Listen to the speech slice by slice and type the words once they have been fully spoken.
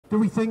Do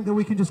we think that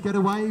we can just get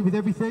away with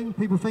everything?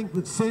 People think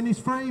that sin is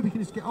free. We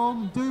can just get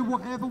on, do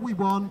whatever we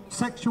want.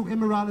 Sexual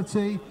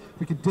immorality,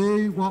 we can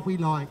do what we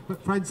like.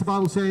 But friends, the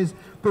Bible says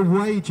the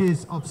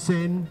wages of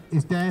sin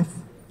is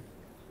death.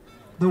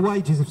 The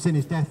wages of sin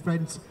is death,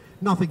 friends.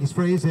 Nothing is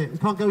free, is it? We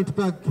can't go into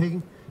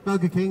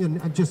Burger King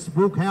and just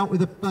walk out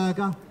with a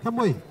burger, can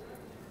we?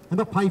 And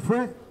not pay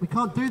for it. We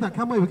can't do that,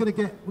 can we? We're going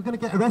to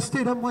get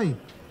arrested, aren't we?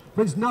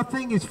 Friends,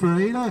 nothing is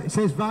free. Look, it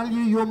says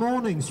value your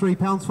mornings,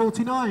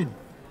 £3.49.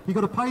 You've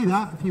got to pay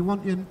that if you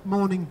want your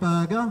morning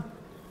burger.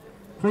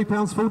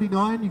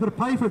 £3.49. You've got to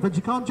pay for it, but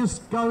you can't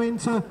just go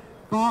into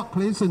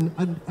Barclays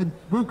and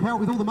walk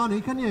out with all the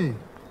money, can you?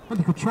 Well,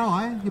 you could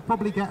try. You'll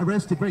probably get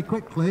arrested very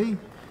quickly.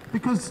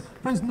 Because,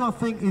 friends,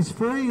 nothing is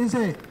free, is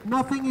it?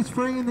 Nothing is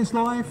free in this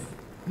life.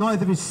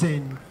 Neither is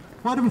sin.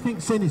 Why do we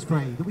think sin is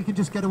free? That we can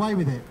just get away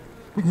with it.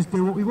 We can just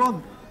do what we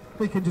want.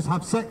 We can just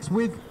have sex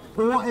with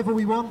whatever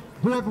we want,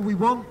 whoever we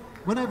want,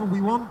 whenever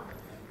we want.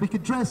 We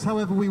can dress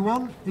however we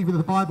want, even though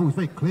the Bible is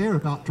very clear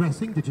about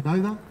dressing. Did you know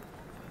that?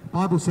 The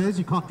Bible says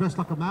you can't dress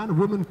like a man, a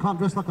woman can't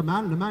dress like a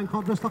man, and a man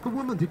can't dress like a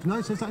woman. Did you know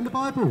it says that in the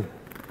Bible?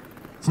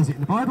 It says it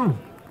in the Bible.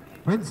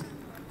 Friends,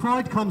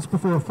 pride comes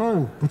before a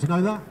fall. Did you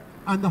know that?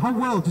 And the whole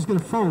world is going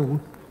to fall,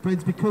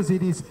 friends, because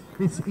it is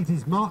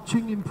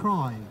marching in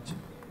pride.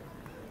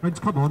 Friends,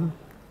 come on,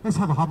 let's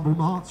have a humble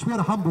march. We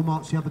had a humble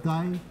march the other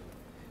day.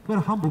 We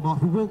had a humble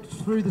march. We walked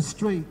through the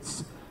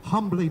streets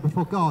humbly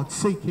before God,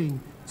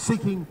 seeking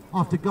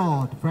after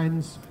God,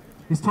 friends.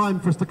 It's time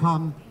for us to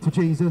come to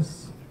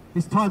Jesus.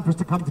 It's time for us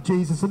to come to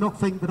Jesus and not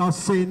think that our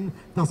sin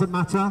doesn't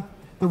matter,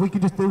 that we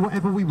can just do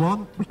whatever we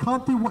want. We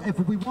can't do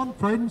whatever we want,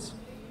 friends.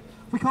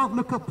 We can't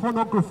look at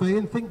pornography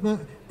and think that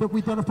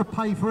we don't have to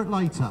pay for it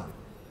later.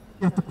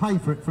 You have to pay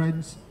for it,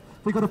 friends.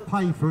 We've got to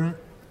pay for it.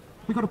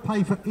 We've got to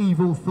pay for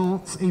evil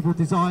thoughts, evil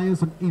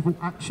desires and evil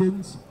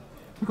actions.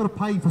 We've got to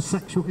pay for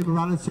sexual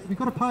immorality. We've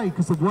got to pay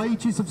because the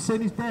wages of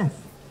sin is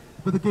death,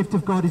 but the gift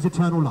of God is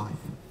eternal life.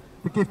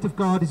 The gift of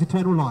God is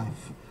eternal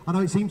life. I know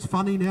it seems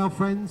funny now,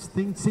 friends.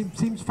 Things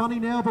seems funny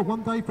now, but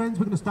one day, friends,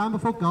 we're going to stand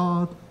before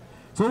God.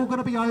 It's all going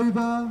to be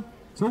over.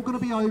 It's all going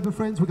to be over,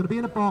 friends. We're going to be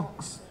in a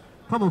box.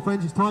 Come on,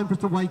 friends, it's time for us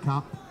to wake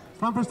up. It's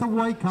time for us to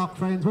wake up,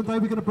 friends. One day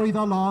we're going to breathe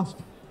our last.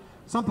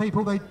 Some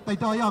people, they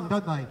die young,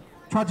 don't they?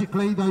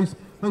 Tragically, those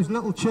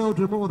little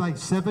children, what were they,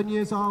 7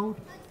 years old?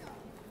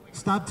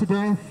 Stabbed to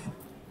death.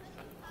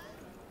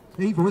 It's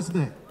evil, isn't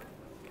it?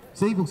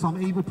 It's evil,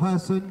 some evil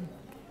person,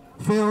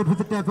 filled with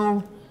the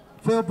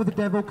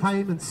devil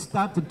came and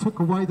stabbed and took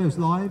away those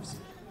lives.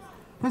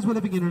 Friends, we're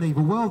living in an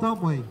evil world,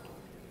 aren't we?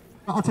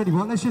 But I'll tell you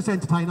what, let's just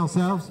entertain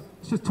ourselves.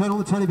 Let's just turn on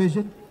the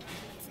television.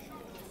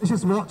 Let's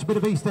just watch a bit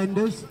of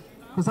EastEnders,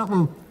 because that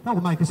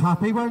will make us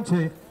happy, won't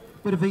it?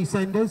 A bit of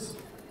EastEnders,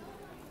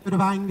 a bit of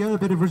anger, a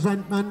bit of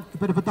resentment, a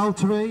bit of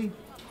adultery,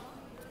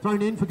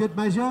 thrown in for good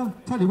measure.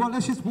 Tell you what,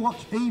 let's just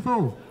watch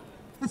evil.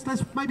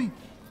 Let's maybe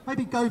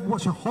go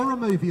watch a horror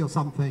movie or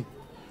something.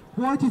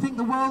 Why do you think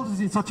the world is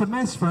in such a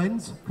mess,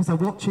 friends? Because they're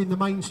watching the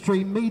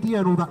mainstream media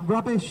and all that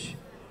rubbish.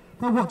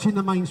 They're watching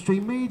the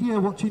mainstream media,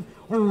 watching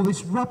all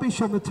this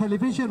rubbish on the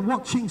television,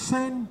 watching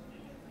sin.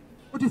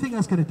 What do you think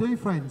that's going to do,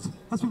 friends?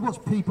 As we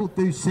watch people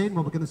do sin,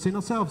 well, we're going to sin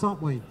ourselves,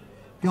 aren't we?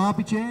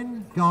 Garbage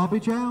in,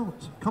 garbage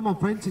out. Come on,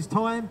 friends, it's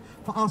time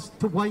for us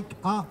to wake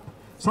up.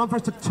 It's time for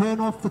us to turn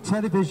off the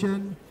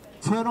television,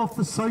 turn off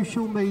the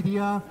social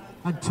media,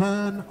 and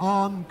turn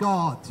on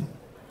God.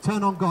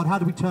 Turn on God. How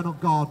do we turn on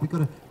God? We've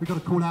got to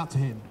call out to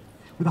Him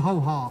with a whole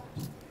heart.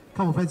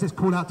 Come on, friends, let's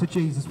call out to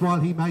Jesus while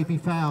He may be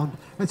found.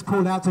 Let's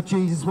call out to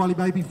Jesus while He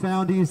may be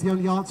found. He is the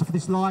only answer for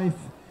this life.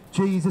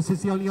 Jesus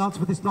is the only answer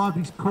for this life.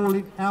 He's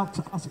calling out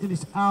to us in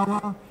this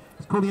hour.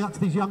 He's calling out to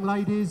these young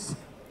ladies.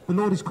 The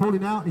Lord is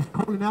calling out. He's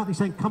calling out. He's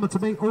saying, come unto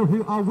me, all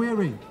who are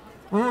weary.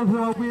 All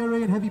who are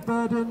weary and heavy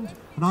burdened,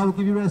 and I will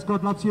give you rest.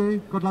 God loves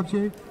you. God loves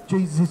you.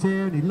 Jesus is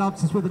here, and He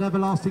loves us with an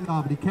everlasting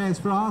love, and He cares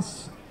for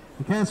us.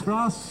 He cares for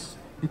us.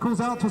 He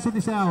calls out to us in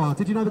this hour.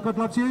 Did you know that God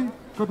loves you?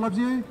 God loves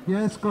you?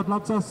 Yes, God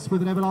loves us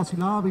with an everlasting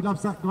love. He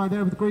loves that guy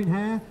there with the green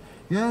hair.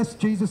 Yes,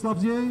 Jesus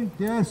loves you.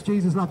 Yes,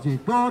 Jesus loves you.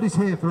 God is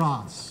here for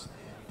us.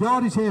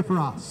 God is here for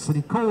us, and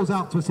He calls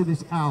out to us in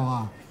this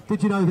hour.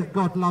 Did you know that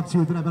God loves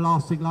you with an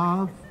everlasting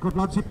love? God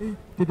loves you. Did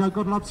you know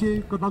God loves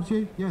you? God loves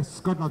you? Yes,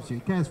 God loves you.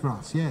 He cares for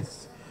us.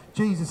 Yes.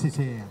 Jesus is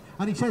here.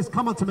 And He says,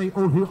 come unto me,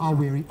 all who are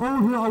weary. All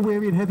who are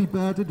weary and heavy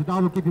burdened, and I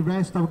will give you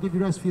rest. I will give you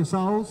rest for your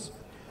souls.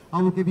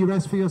 I will give you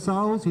rest for your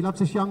souls. He loves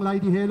this young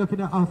lady here looking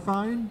at her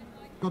phone.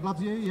 God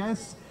loves you,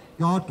 yes.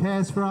 God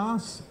cares for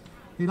us.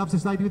 He loves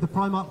this lady with the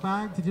Primark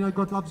bag. Did you know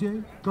God loves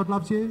you? God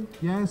loves you.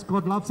 Yes,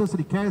 God loves us and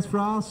He cares for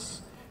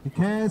us. He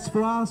cares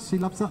for us. He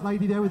loves that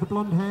lady there with the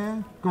blonde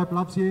hair. God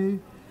loves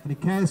you and He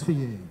cares for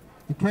you.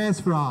 He cares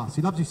for us.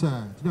 He loves you,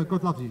 sir. Do you know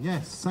God loves you?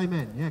 Yes,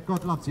 amen. Yeah,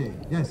 God loves you.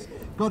 Yes,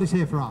 God is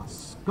here for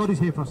us. God is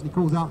here for us, and He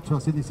calls out to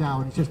us in this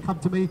hour, and He says, come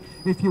to me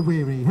if you're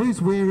weary.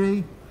 Who's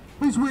weary?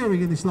 Who's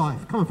weary in this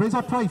life? Come on, friends,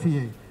 I pray for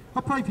you. I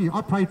pray for you.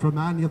 I prayed for a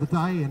man the other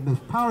day, and the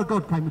power of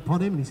God came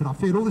upon him, and he said, I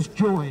feel all this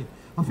joy.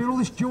 I feel all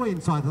this joy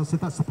inside. I said,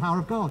 that's the power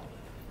of God.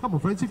 Come on,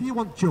 friends, if you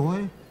want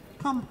joy,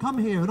 Come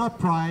here and I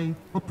pray.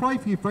 I'll pray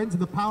for you, friends,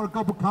 and the power of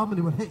God will come and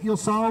it will hit your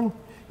soul.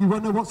 You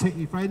won't know what's hit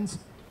you, friends.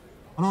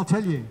 And I'll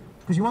tell you,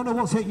 because you won't know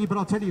what's hit you, but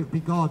I'll tell you, it'll be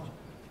God.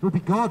 It'll be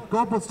God.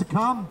 God wants to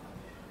come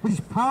with his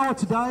power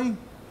today,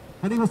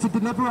 and he wants to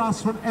deliver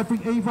us from every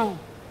evil.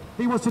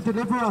 He wants to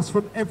deliver us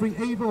from every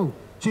evil.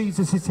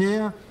 Jesus is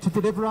here to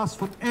deliver us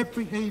from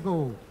every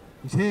evil.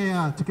 He's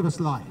here to give us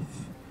life.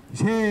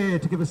 He's here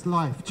to give us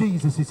life.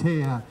 Jesus is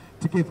here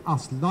to give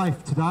us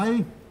life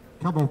today.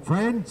 Come on,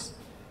 friends.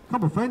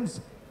 Come on, friends.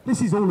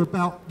 This is all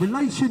about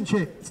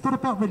relationship. It's not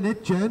about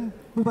religion.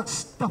 All that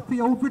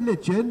stuffy old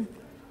religion.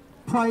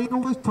 Praying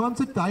all those times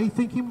a day,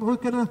 thinking we're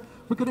gonna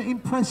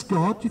impress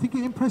God. Do you think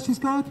it impresses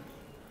God? Do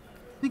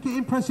you think it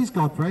impresses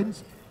God,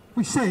 friends?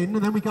 We sin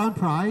and then we go and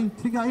pray. Do you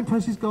think that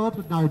impresses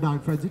God? No,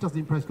 friends, it doesn't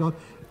impress God.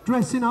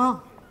 Dressing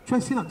up. Do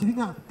you think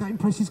that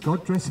impresses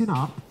God? Dressing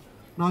up?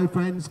 No,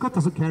 friends, God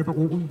doesn't care about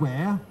what we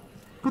wear.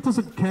 God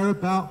doesn't care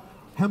about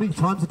how many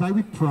times a day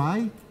we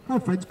pray. No,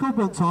 friends, God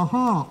wants our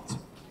heart.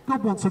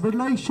 God wants a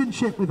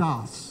relationship with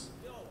us.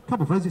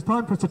 Come on, friends, it's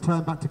time for us to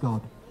turn back to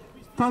God.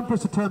 It's time for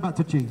us to turn back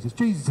to Jesus.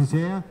 Jesus is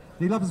here, and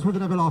he loves us with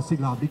an everlasting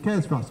love. He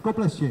cares for us. God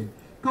bless you.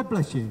 God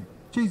bless you.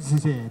 Jesus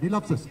is here, and he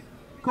loves us.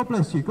 God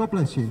bless you. God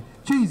bless you.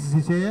 Jesus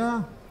is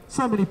here.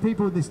 So many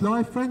people in this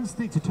life, friends,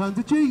 need to turn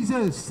to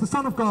Jesus, the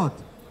Son of God.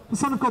 The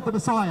Son of God, the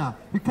Messiah,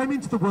 who came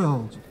into the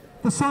world.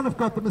 The Son of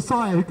God, the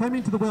Messiah, who came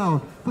into the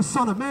world. The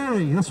Son of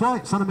Mary. That's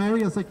right, Son of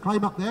Mary, as they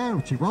claim up there,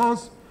 which he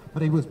was.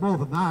 But he was more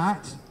than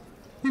that.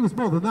 He was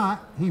more than that.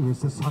 He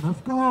was the Son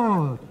of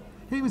God.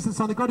 He was the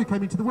Son of God who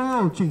came into the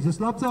world. Jesus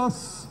loves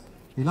us.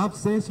 He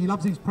loves this. He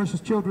loves these precious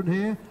children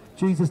here.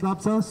 Jesus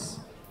loves us.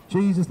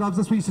 Jesus loves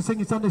us. We used to sing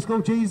in Sunday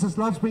school, Jesus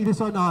loves me,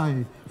 this I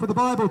know, for the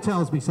Bible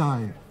tells me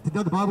so. Did you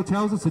know the Bible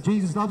tells us that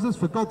Jesus loves us?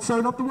 For God so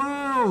loved the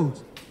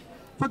world.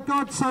 For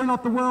God so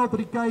loved the world that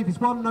he gave his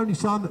one and only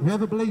Son, that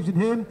whoever believes in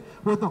him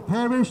will not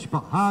perish,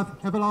 but have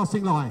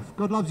everlasting life.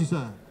 God loves you,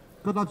 sir.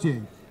 God loves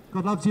you.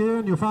 God loves you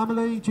and your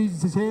family.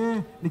 Jesus is here,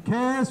 and he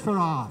cares for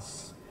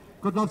us.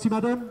 God loves you,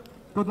 madam.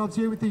 God loves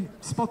you with the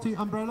spotty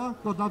umbrella.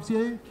 God loves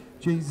you.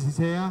 Jesus is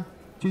here.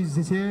 Jesus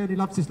is here, and he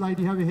loves this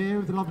lady over here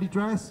with the lovely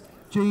dress.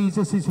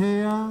 Jesus is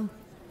here.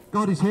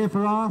 God is here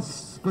for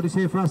us. God is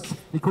here for us.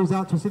 He calls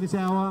out to us in this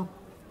hour.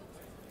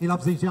 He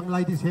loves these young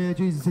ladies here.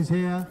 Jesus is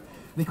here.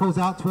 And he calls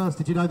out to us.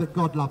 Did you know that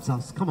God loves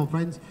us? Come on,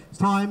 friends. It's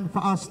time for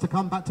us to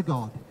come back to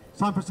God. It's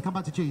time for us to come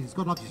back to Jesus.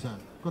 God loves you, sir.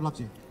 God loves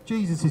you.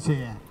 Jesus is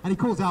here. And he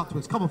calls out to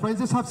us. Come on, friends.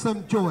 Let's have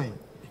some joy.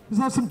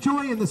 Let's have some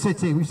joy in the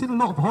city. We've seen a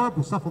lot of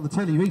horrible stuff on the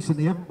telly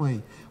recently, haven't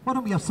we? Why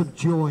don't we have some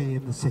joy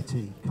in the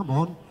city? Come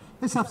on.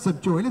 Let's have some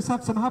joy. Let's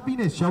have some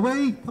happiness, shall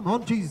we? Come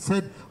on. Jesus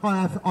said,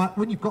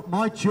 when you've got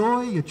my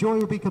joy, your joy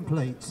will be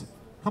complete.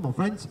 Come on,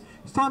 friends.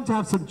 It's time to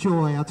have some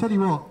joy. I'll tell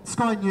you what,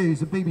 Sky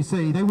News and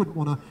BBC, they wouldn't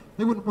want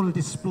to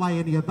display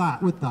any of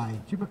that, would they?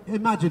 Do you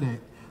imagine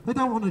it? They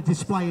don't want to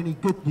display any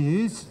good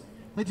news.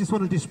 They just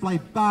want to display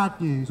bad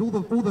news, all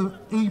the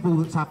evil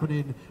that's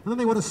happening. And then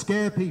they want to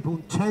scare people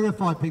and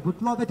terrify people,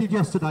 like they did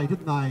yesterday,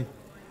 didn't they?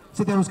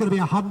 Said there was going to be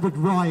 100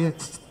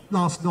 riots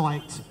last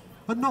night,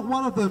 and not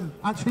one of them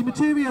actually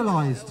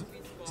materialised.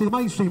 See, the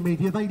mainstream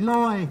media, they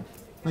lie.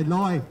 They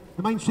lie.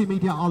 The mainstream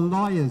media are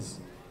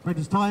liars. Friends,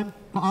 it's time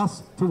for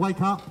us to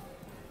wake up.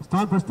 It's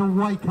time for us to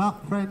wake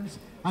up, friends,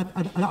 and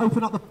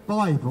open up the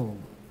Bible.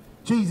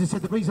 Jesus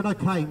said the reason I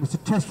came was to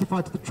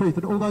testify to the truth,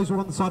 and all those who are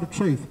on the side of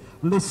truth,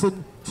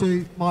 listen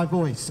to my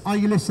voice. Are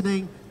you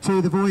listening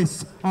to the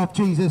voice of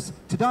Jesus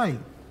today?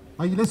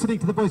 Are you listening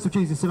to the voice of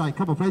Jesus today?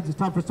 Come on, friends, it's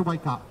time for us to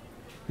wake up.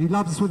 He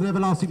loves us with an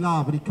everlasting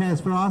love, and he cares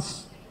for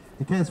us.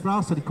 He cares for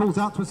us, and he calls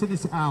out to us in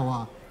this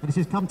hour. And he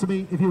says, come to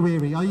me if you're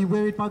weary. Are you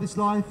wearied by this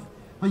life?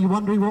 Are you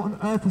wondering what on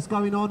earth is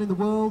going on in the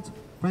world?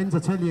 Friends, I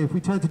tell you, if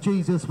we turn to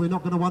Jesus, we're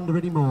not going to wonder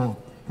anymore,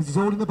 because it's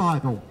all in the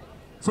Bible.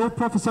 It's all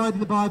prophesied in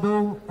the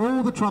Bible,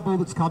 all the trouble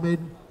that's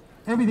coming,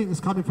 everything that's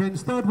coming,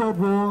 friends. Third World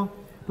War,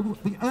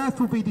 the earth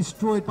will be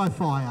destroyed by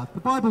fire.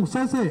 The Bible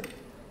says it.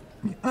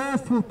 The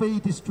earth will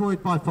be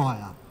destroyed by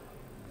fire.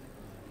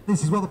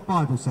 This is what the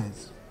Bible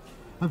says.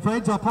 And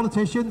friends, our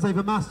politicians, they've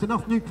amassed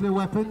enough nuclear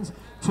weapons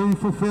to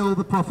fulfill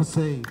the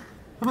prophecy,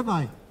 haven't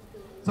they?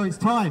 So it's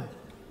time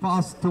for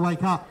us to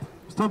wake up.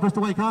 It's time for us to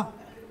wake up,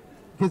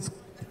 because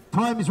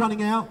time is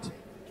running out.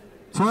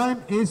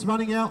 Time is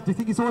running out. Do you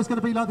think it's always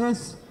going to be like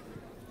this?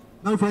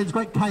 No, friends,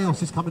 great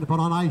chaos is coming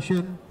upon our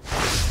nation.